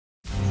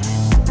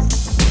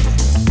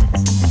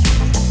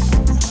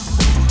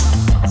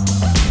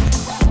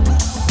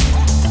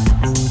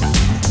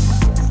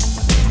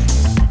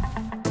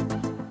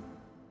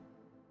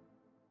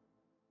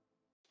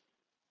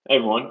Hey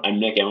everyone, I'm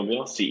Nick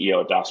Amabile,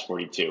 CEO at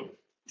DOS42.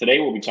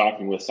 Today we'll be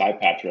talking with Sai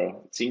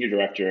Patro, Senior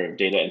Director of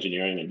Data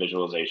Engineering and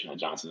Visualization at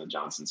Johnson &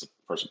 Johnson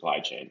for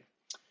supply chain.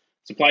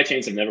 Supply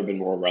chains have never been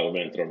more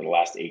relevant than over the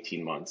last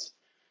 18 months.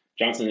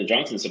 Johnson &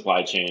 Johnson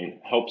supply chain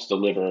helps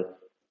deliver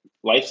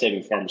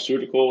life-saving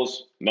pharmaceuticals,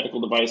 medical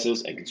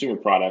devices, and consumer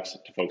products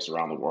to folks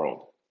around the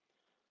world.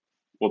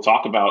 We'll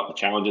talk about the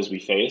challenges we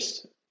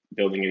faced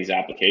building these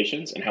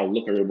applications and how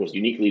Looker was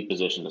uniquely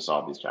positioned to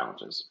solve these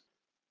challenges.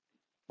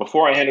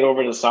 Before I hand it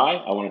over to Sai,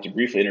 I wanted to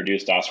briefly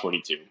introduce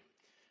DOS42.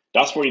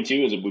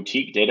 DOS42 is a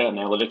boutique data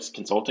analytics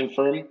consulting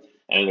firm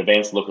and an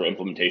advanced Looker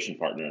implementation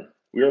partner.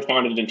 We were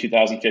founded in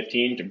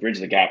 2015 to bridge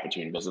the gap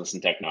between business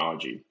and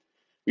technology.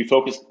 We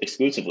focus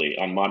exclusively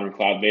on modern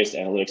cloud-based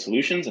analytics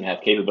solutions and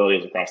have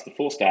capabilities across the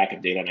full stack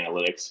of data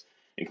analytics,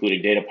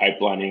 including data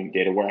pipelining,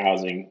 data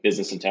warehousing,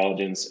 business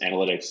intelligence,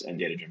 analytics, and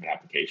data-driven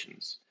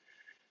applications.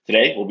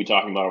 Today, we'll be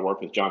talking about our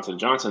work with Johnson &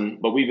 Johnson,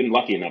 but we've been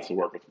lucky enough to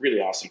work with really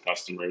awesome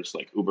customers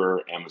like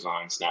Uber,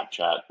 Amazon,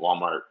 Snapchat,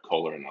 Walmart,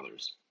 Kohler, and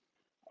others.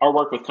 Our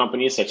work with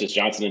companies such as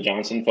Johnson &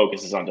 Johnson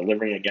focuses on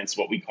delivering against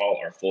what we call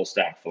our full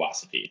stack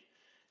philosophy.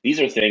 These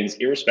are things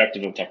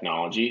irrespective of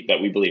technology that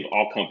we believe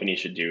all companies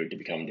should do to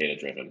become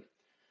data-driven.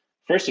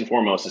 First and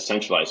foremost is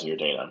centralizing your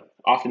data.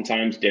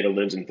 Oftentimes, data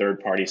lives in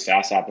third-party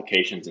SaaS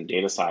applications and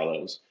data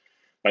silos.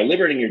 By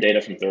liberating your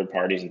data from third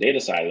parties and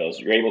data silos,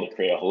 you're able to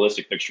create a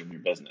holistic picture of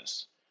your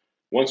business.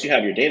 Once you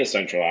have your data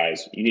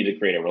centralized, you need to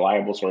create a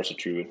reliable source of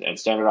truth and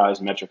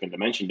standardized metric and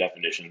dimension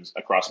definitions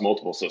across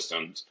multiple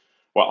systems,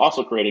 while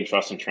also creating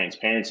trust and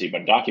transparency by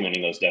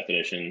documenting those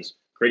definitions,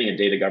 creating a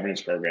data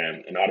governance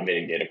program, and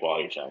automating data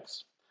quality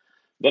checks.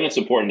 Then it's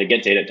important to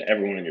get data to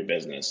everyone in your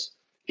business.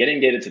 Getting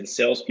data to the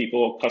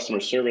salespeople, customer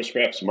service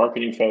reps,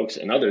 marketing folks,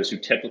 and others who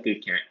typically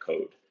can't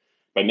code.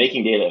 By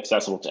making data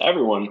accessible to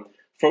everyone,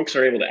 folks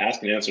are able to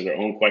ask and answer their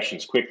own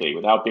questions quickly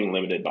without being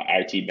limited by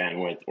IT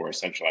bandwidth or a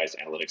centralized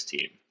analytics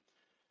team.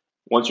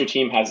 Once your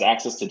team has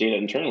access to data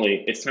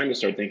internally, it's time to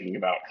start thinking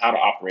about how to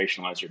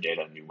operationalize your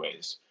data in new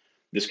ways.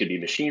 This could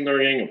be machine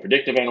learning or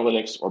predictive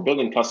analytics or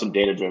building custom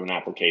data-driven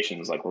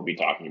applications like we'll be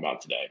talking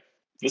about today.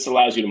 This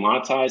allows you to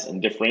monetize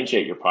and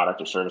differentiate your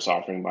product or service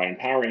offering by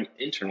empowering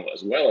internal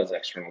as well as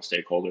external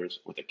stakeholders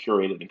with a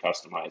curated and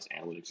customized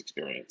analytics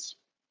experience.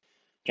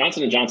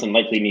 Johnson & Johnson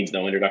likely needs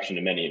no introduction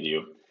to many of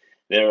you.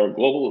 They're a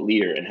global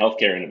leader in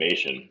healthcare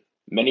innovation.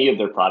 Many of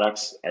their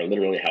products are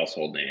literally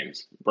household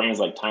names, brands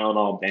like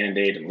Tylenol,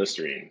 Band-Aid, and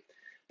Listerine.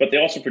 But they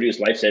also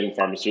produce life-saving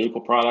pharmaceutical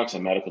products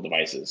and medical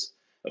devices.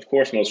 Of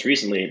course, most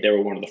recently, they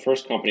were one of the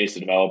first companies to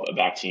develop a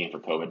vaccine for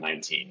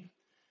COVID-19.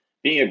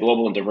 Being a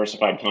global and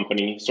diversified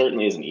company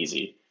certainly isn't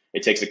easy.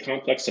 It takes a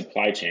complex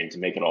supply chain to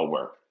make it all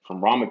work,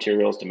 from raw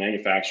materials to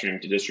manufacturing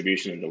to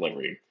distribution and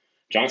delivery.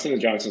 Johnson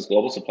 & Johnson's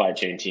global supply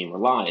chain team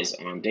relies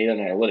on data and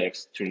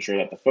analytics to ensure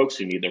that the folks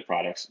who need their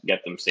products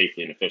get them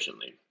safely and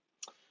efficiently.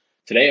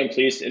 Today, I'm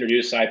pleased to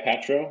introduce Sai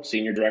Patro,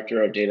 Senior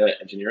Director of Data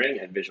Engineering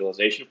and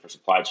Visualization for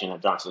Supply Chain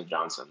at Johnson &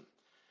 Johnson.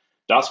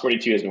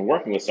 DOS42 has been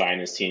working with Sai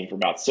and his team for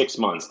about 6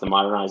 months to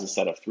modernize a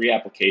set of 3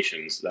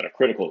 applications that are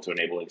critical to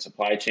enabling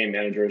supply chain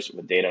managers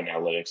with data and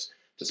analytics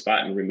to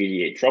spot and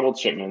remediate troubled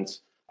shipments,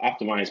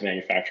 optimize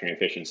manufacturing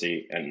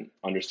efficiency, and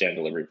understand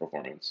delivery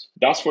performance.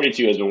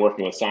 DOS42 has been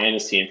working with Sai and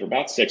his team for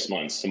about 6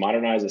 months to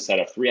modernize a set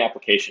of 3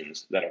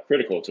 applications that are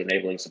critical to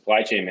enabling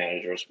supply chain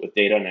managers with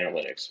data and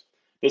analytics.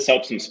 This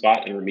helps them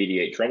spot and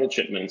remediate troubled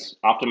shipments,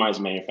 optimize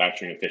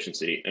manufacturing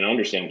efficiency, and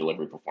understand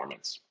delivery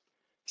performance.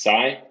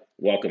 Sai,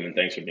 welcome and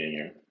thanks for being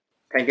here.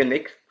 Thank you,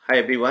 Nick. Hi,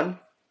 everyone.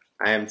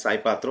 I am Sai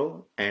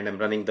Patro, and I'm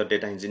running the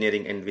data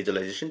engineering and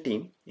visualization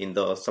team in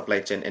the supply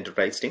chain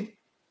enterprise team.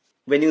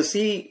 When you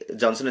see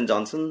Johnson &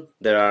 Johnson,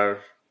 there are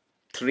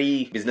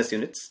 3 business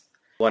units.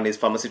 One is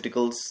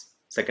pharmaceuticals,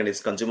 second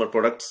is consumer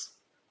products,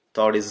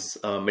 third is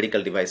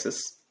medical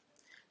devices.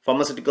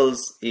 Pharmaceuticals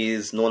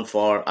is known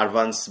for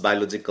advanced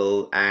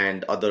biological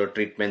and other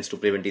treatments to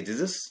prevent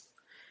diseases.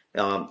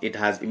 It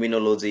has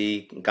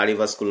immunology,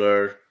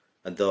 cardiovascular,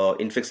 the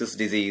infectious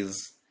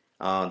disease,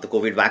 the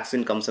COVID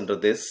vaccine comes under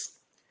this.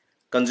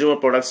 Consumer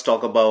products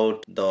talk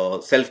about the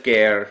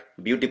self-care,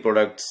 beauty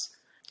products,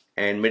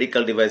 and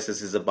medical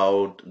devices is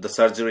about the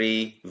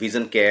surgery,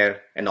 vision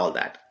care, and all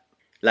that.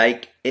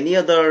 Like any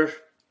other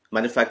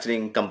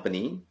manufacturing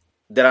company,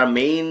 there are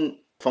main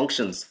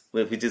functions,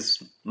 which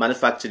is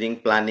manufacturing,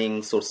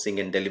 planning, sourcing,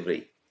 and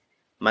delivery.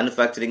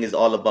 Manufacturing is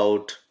all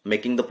about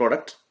making the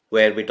product,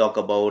 where we talk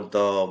about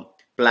the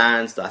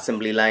plants, the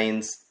assembly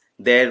lines.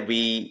 There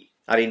we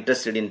are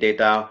interested in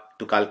data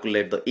to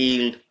calculate the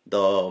yield,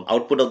 the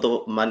output of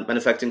the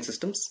manufacturing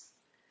systems.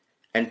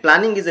 And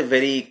planning is a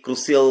very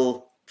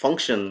crucial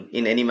function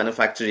in any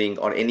manufacturing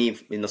or any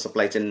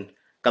supply chain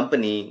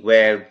company,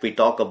 where we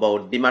talk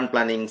about demand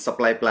planning,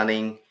 supply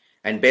planning,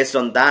 and based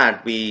on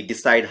that, we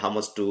decide how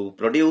much to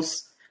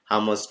produce,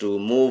 how much to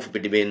move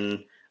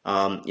between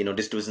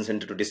distribution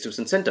center to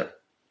distribution center.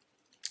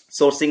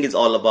 Sourcing is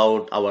all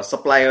about our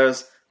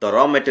suppliers, the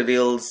raw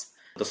materials,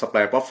 the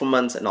supplier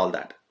performance, and all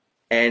that.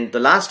 And the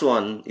last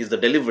one is the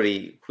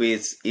delivery,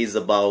 which is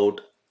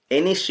about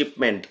any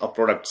shipment of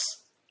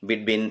products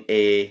between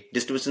a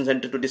distribution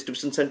center to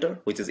distribution center,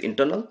 which is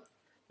internal,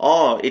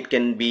 or it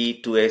can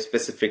be to a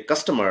specific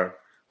customer,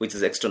 which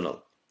is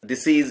external.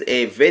 This is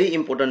a very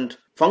important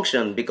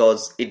function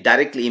because it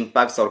directly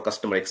impacts our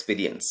customer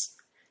experience.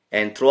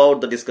 And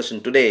throughout the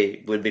discussion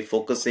today, we'll be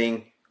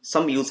focusing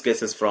some use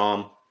cases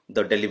from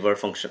the deliver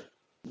function.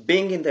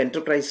 Being in the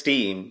enterprise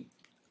team,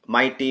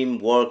 my team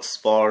works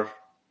for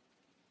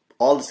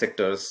all the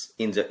sectors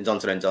in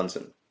Johnson &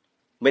 Johnson.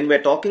 When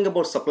we're talking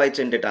about supply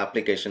chain data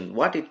application,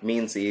 what it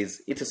means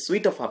is it's a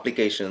suite of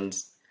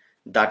applications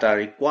that are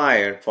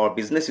required for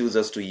business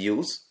users to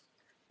use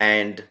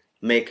and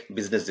make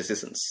business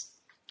decisions.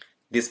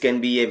 This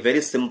can be a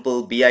very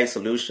simple BI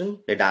solution,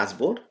 a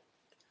dashboard,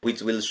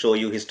 which will show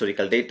you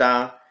historical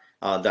data,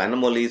 the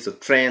anomalies, the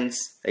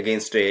trends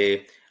against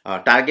a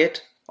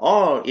target,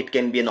 or it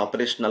can be an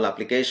operational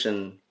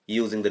application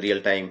using the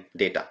real-time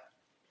data.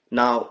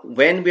 Now,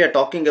 when we are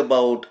talking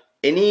about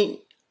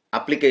any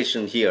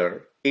application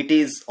here, it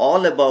is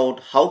all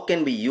about how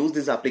can we use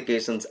these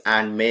applications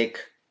and make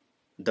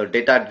the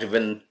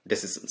data-driven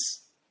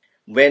decisions.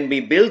 When we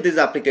build these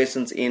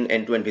applications in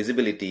end-to-end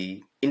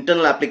visibility,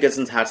 internal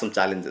applications had some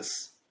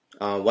challenges.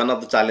 One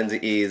of the challenges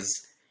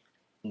is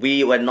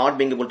we were not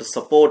being able to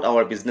support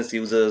our business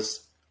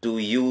users to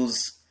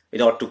use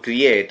or to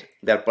create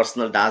their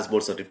personal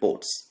dashboards or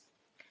reports.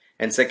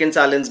 And second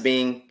challenge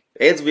being,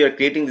 as we are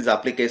creating these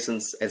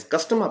applications as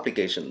custom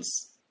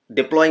applications,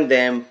 deploying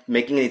them,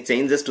 making any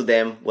changes to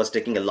them was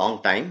taking a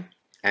long time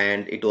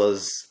and it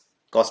was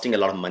costing a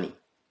lot of money.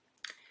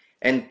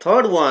 And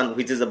third one,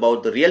 which is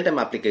about the real-time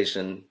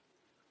application,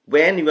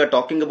 when you are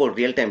talking about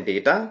real-time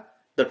data,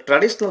 the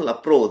traditional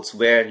approach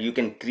where you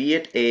can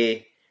create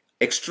a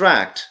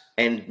extract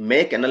and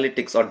make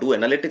analytics or do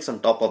analytics on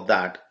top of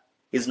that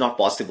is not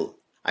possible.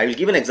 I will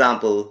give an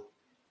example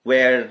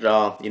where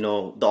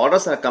the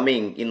orders are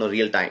coming in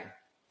real time.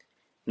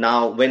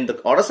 Now, when the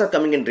orders are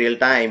coming in real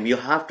time, you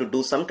have to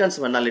do some kinds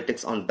of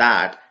analytics on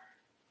that.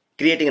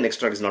 Creating an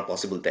extract is not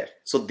possible there.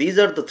 So these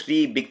are the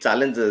three big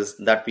challenges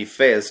that we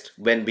faced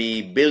when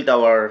we built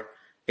our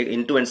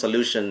end-to-end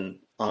solution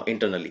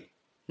internally.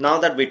 Now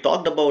that we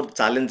talked about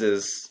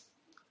challenges,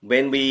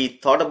 when we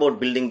thought about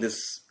building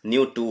this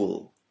new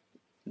tool,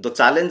 the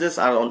challenges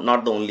are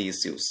not the only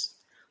issues.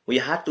 We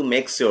had to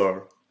make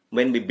sure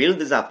when we build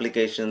these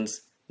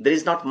applications, there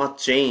is not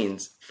much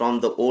change from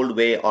the old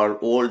way or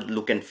old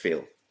look and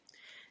feel.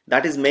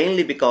 That is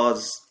mainly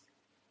because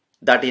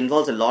that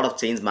involves a lot of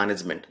change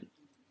management.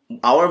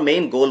 Our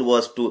main goal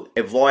was to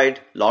avoid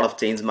a lot of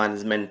change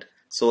management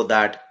so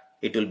that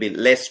it will be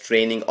less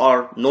training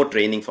or no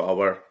training for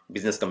our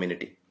business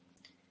community.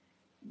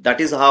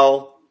 That is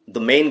how the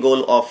main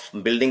goal of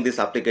building this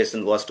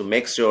application was to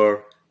make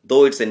sure,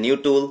 though it's a new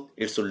tool,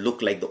 it should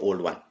look like the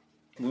old one.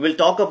 We will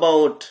talk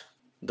about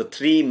the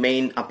three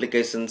main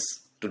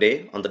applications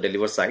today on the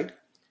deliver side.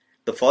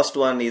 The first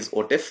one is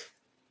OTIF.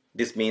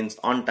 This means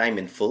on time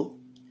in full.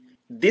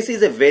 This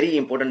is a very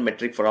important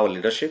metric for our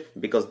leadership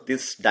because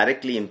this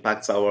directly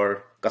impacts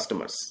our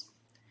customers.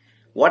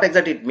 What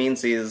exactly it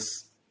means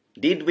is,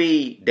 did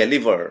we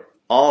deliver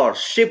or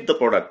ship the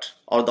product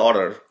or the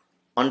order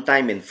on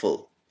time in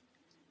full?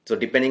 So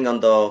depending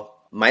on the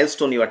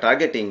milestone you are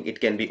targeting,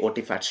 it can be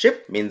OTIF at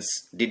ship, means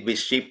did we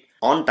ship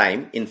on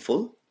time in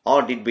full,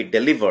 or did we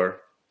deliver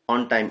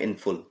on time in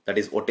full? That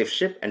is OTIF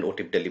ship and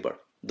OTIF deliver.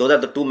 Those are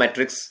the two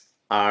metrics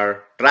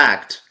are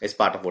tracked as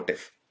part of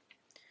OTIF.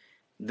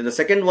 Then the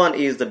second one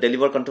is the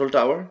deliver control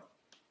tower.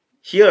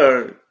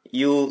 Here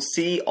you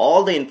see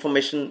all the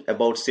information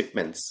about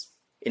shipments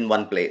in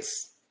one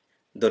place.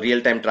 The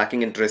real-time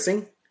tracking and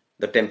tracing,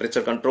 the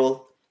temperature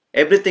control,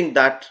 everything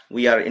that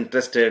we are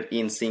interested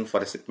in seeing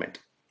for a shipment.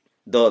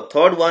 The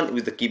third one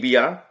is the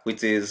QBR,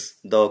 which is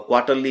the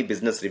quarterly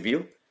business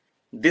review.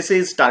 This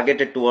is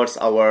targeted towards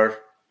our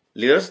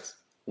leaders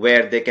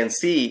where they can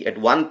see at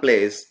one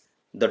place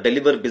the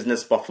deliver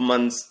business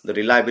performance, the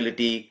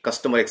reliability,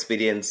 customer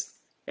experience,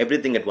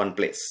 everything at one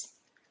place.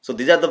 So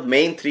these are the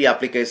main three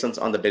applications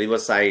on the deliver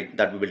side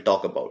that we will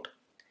talk about.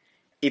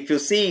 If you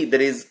see,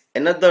 there is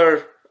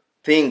another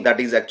thing that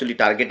is actually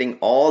targeting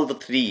all the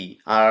three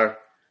are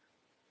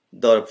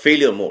the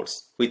failure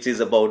modes, which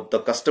is about the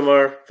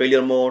customer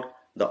failure mode,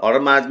 the order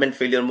management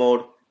failure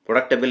mode,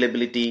 product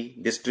availability,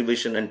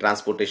 distribution and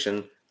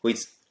transportation, which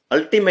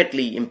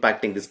ultimately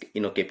impacting this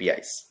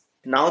KPIs.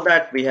 Now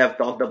that we have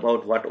talked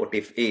about what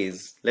OTIF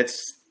is,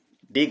 let's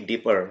dig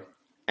deeper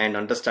and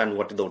understand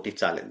what is the OTIF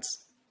challenge.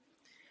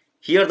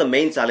 Here the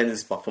main challenge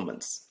is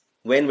performance.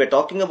 When we're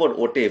talking about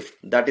OTIF,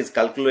 that is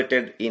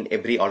calculated in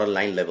every order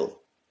line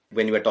level.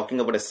 When we are talking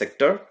about a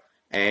sector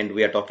and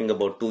we are talking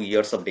about 2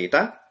 years of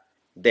data,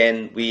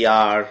 then we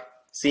are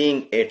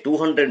seeing a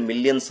 200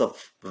 millions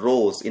of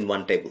rows in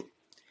one table.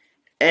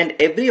 And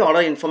every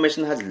order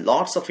information has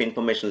lots of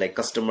information like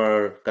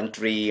customer,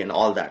 country and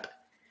all that.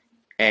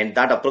 And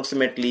that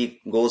approximately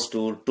goes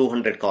to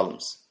 200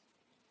 columns.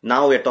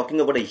 Now we are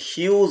talking about a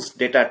huge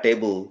data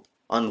table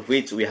on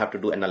which we have to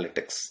do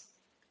analytics.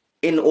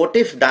 In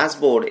OTIF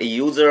dashboard, a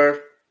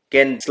user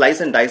can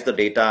slice and dice the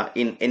data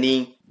in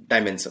any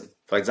dimension.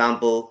 For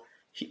example,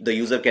 The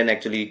user can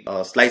actually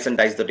slice and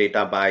dice the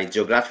data by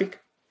geographic,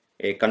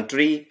 a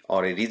country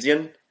or a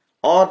region,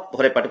 or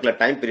for a particular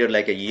time period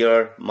like a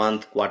year,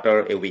 month,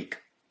 quarter, a week.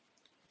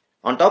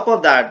 On top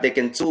of that, they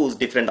can choose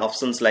different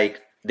options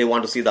like they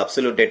want to see the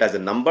absolute data as a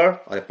number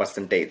or a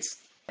percentage.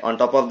 On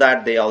top of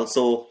that, they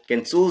also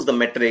can choose the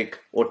metric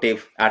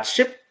OTIF at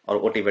ship or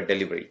OTIF at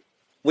delivery.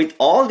 With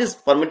all these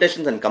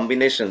permutations and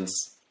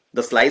combinations,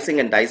 the slicing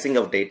and dicing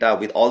of data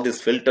with all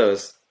these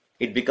filters,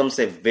 it becomes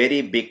a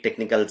very big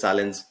technical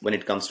challenge when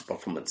it comes to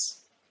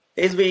performance.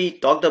 As we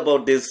talked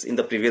about this in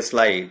the previous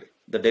slide,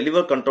 the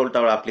Deliver Control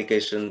Tower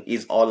application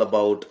is all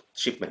about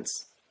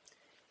shipments.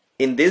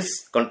 In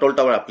this Control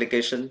Tower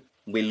application,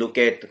 we look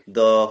at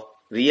the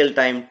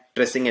real-time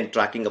tracing and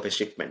tracking of a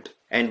shipment.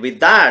 And with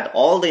that,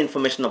 all the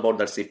information about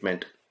that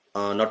shipment,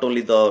 not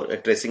only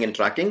the tracing and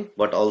tracking,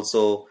 but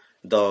also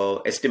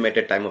the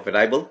estimated time of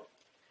arrival,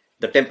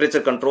 the temperature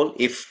control,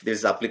 if this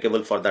is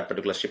applicable for that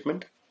particular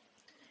shipment,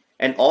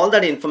 and all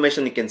that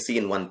information you can see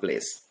in one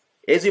place.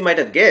 As you might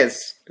have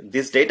guessed,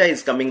 this data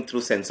is coming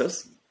through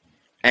sensors.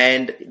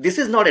 And this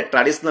is not a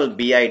traditional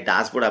BI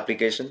dashboard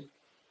application.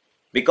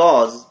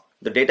 Because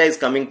the data is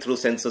coming through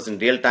sensors in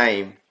real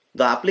time,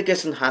 the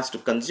application has to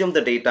consume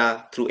the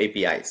data through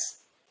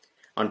APIs.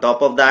 On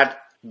top of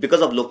that,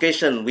 because of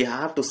location, we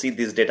have to see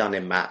this data on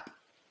a map,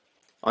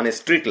 on a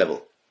street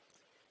level.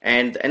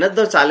 And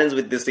another challenge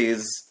with this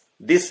is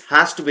this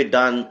has to be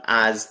done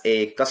as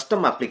a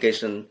custom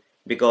application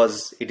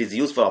because it is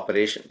used for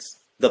operations.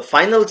 The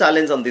final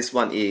challenge on this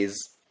one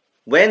is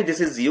when this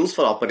is used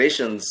for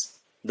operations,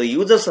 the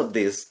users of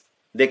this,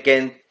 they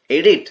can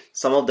edit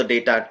some of the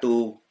data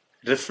to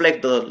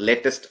reflect the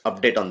latest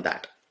update on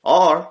that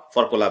or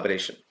for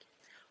collaboration.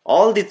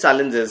 All the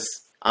challenges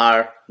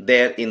are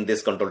there in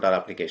this Control Tower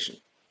application.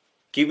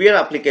 QBR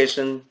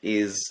application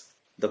is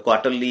the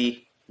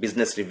quarterly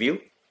business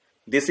review.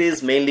 This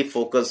is mainly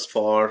focused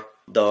for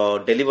the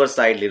deliver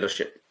side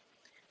leadership.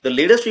 The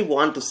leadership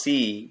want to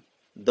see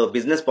the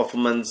business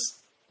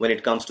performance when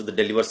it comes to the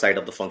deliver side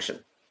of the function.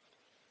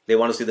 They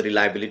want to see the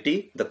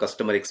reliability, the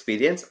customer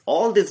experience,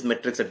 all these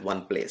metrics at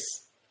one place.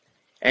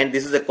 And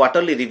this is a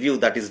quarterly review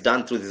that is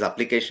done through this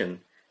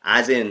application,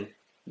 as in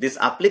this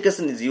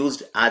application is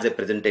used as a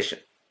presentation.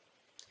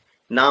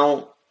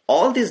 Now,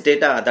 all this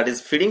data that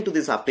is feeding to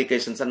these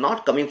applications are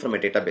not coming from a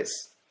database.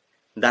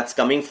 That's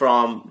coming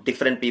from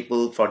different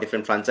people for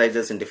different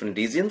franchises in different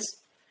regions.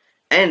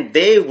 And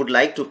they would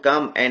like to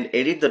come and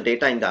edit the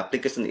data in the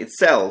application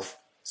itself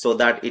so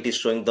that it is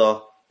showing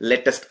the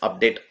latest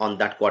update on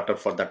that quarter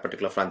for that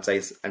particular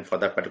franchise and for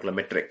that particular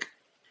metric.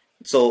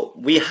 So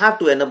we have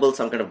to enable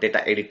some kind of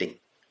data editing.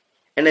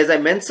 And as I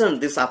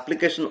mentioned, this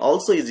application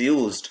also is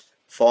used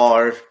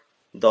for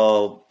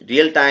the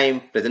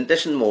real-time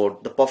presentation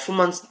mode. The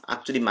performance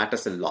actually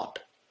matters a lot.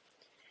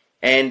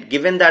 And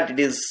given that it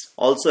is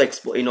also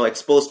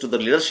exposed to the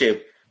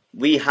leadership,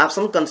 we have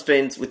some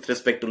constraints with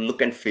respect to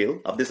look and feel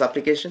of this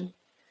application.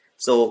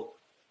 So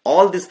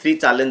all these three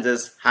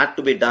challenges had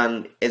to be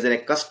done as a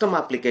custom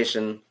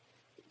application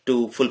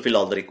to fulfill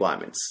all the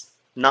requirements.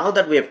 Now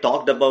that we have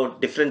talked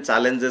about different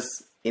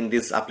challenges in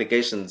these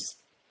applications,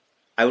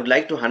 I would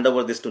like to hand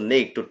over this to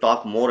Nick to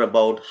talk more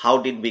about how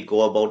did we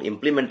go about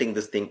implementing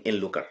this thing in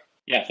Looker.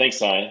 Yeah, thanks,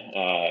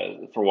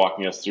 Sai, for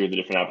walking us through the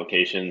different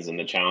applications and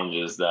the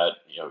challenges that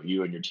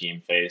you and your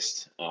team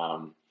faced.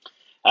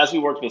 As we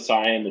worked with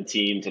Sai and the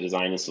team to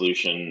design a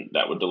solution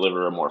that would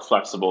deliver a more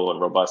flexible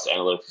and robust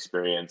analytics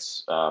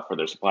experience for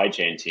their supply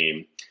chain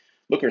team,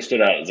 Looker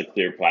stood out as a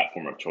clear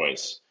platform of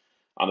choice.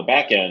 On the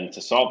back end,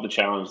 to solve the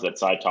challenge that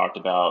Sai talked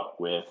about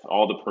with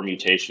all the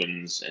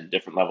permutations and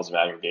different levels of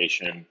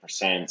aggregation,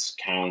 percents,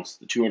 counts,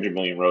 the 200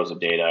 million rows of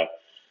data,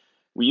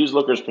 we use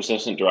Looker's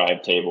persistent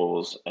derived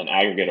tables and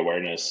aggregate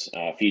awareness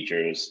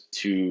features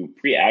to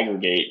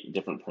pre-aggregate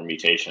different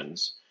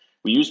permutations.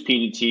 We use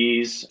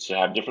PDTs to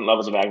have different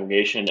levels of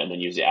aggregation and then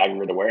use the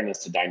aggregate awareness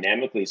to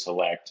dynamically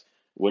select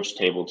which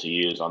table to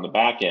use on the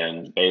back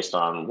end based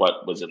on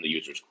what was in the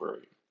user's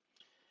query.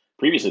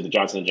 Previously, the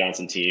Johnson &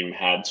 Johnson team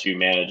had to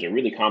manage a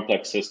really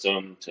complex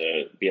system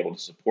to be able to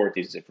support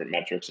these different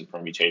metrics and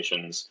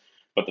permutations,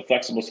 but the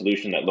flexible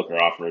solution that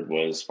Looker offered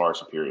was far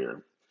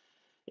superior.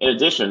 In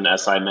addition,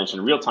 as I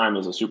mentioned, real-time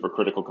is a super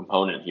critical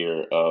component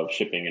here of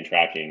shipping and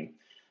tracking.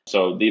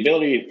 So the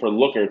ability for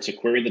Looker to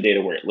query the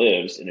data where it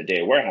lives in a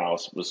data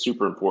warehouse was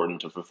super important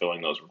to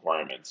fulfilling those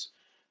requirements.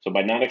 So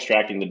by not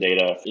extracting the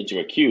data into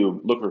a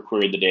cube, Looker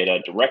queried the data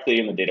directly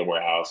in the data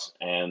warehouse,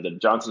 and the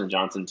Johnson &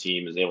 Johnson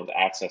team is able to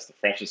access the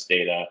freshest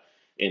data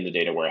in the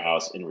data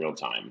warehouse in real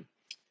time.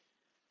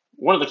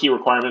 One of the key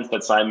requirements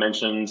that Sai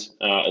mentioned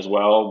as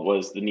well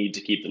was the need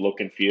to keep the look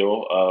and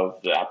feel of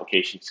the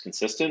applications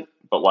consistent,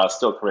 but while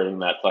still creating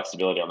that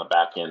flexibility on the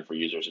back end for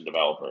users and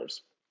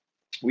developers.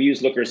 We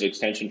use Looker's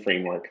extension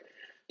framework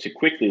to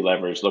quickly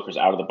leverage Looker's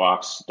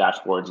out-of-the-box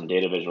dashboards and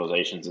data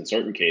visualizations in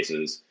certain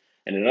cases,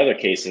 and in other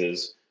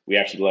cases, we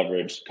actually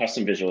leveraged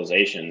custom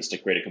visualizations to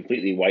create a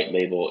completely white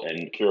label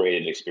and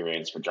curated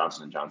experience for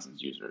Johnson &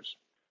 Johnson's users.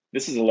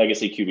 This is a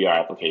legacy QBR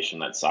application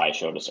that Sai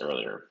showed us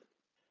earlier.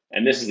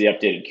 And this is the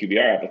updated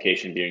QBR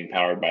application being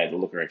powered by the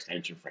Looker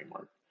Extension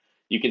Framework.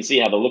 You can see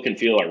how the look and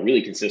feel are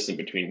really consistent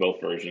between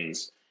both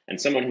versions, and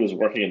someone who is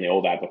working in the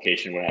old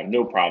application would have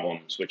no problem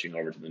switching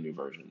over to the new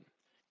version.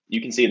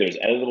 You can see there's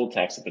editable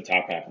text at the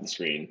top half of the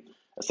screen,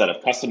 a set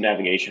of custom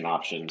navigation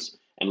options,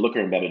 and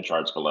Looker embedded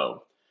charts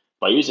below.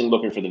 By using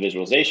Looker for the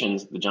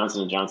visualizations, the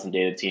Johnson & Johnson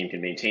data team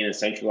can maintain a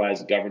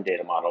centralized governed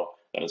data model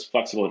that is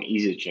flexible and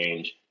easy to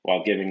change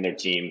while giving their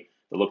team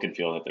the look and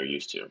feel that they're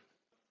used to.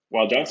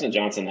 While Johnson &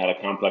 Johnson had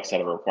a complex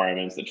set of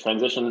requirements, the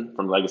transition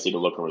from legacy to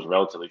Looker was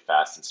relatively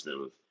fast and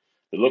smooth.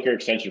 The Looker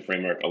extension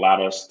framework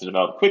allowed us to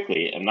develop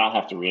quickly and not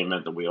have to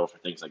reinvent the wheel for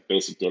things like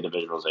basic data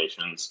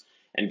visualizations,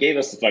 and gave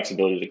us the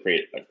flexibility to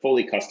create a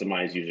fully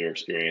customized user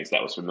experience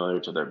that was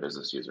familiar to their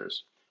business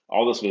users.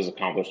 All this was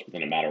accomplished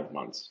within a matter of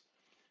months.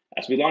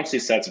 As we launch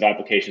these sets of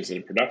applications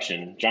into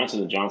production,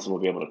 Johnson & Johnson will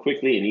be able to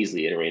quickly and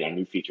easily iterate on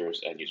new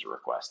features and user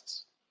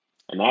requests.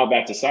 And now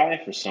back to Sai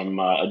for some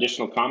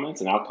additional comments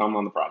and outcome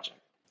on the project.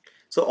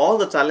 So all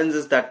the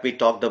challenges that we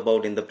talked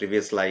about in the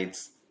previous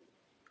slides,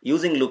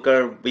 using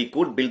Looker, we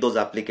could build those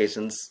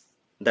applications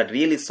that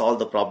really solve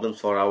the problems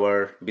for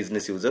our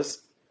business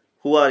users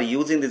who are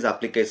using these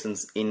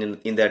applications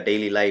in their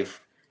daily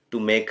life to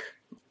make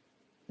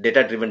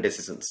data-driven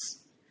decisions.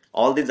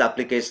 All these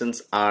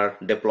applications are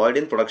deployed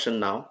in production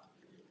now,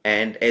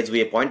 and as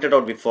we pointed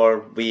out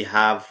before, we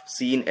have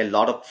seen a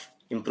lot of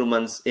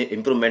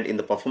improvement in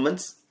the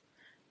performance,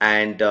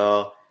 and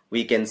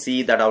we can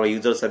see that our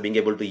users are being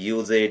able to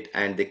use it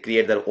and they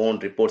create their own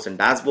reports and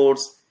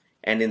dashboards.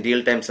 And in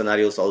real-time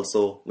scenarios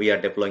also, we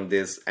are deploying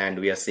this and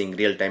we are seeing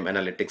real-time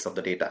analytics of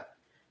the data.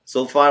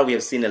 So far, we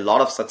have seen a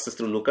lot of success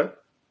through Looker,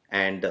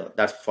 and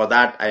for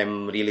that, I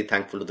am really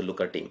thankful to the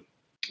Looker team.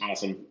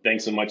 Awesome.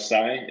 Thanks so much,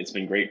 Sai. It's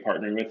been great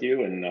partnering with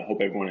you, and I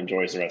hope everyone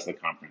enjoys the rest of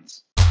the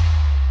conference.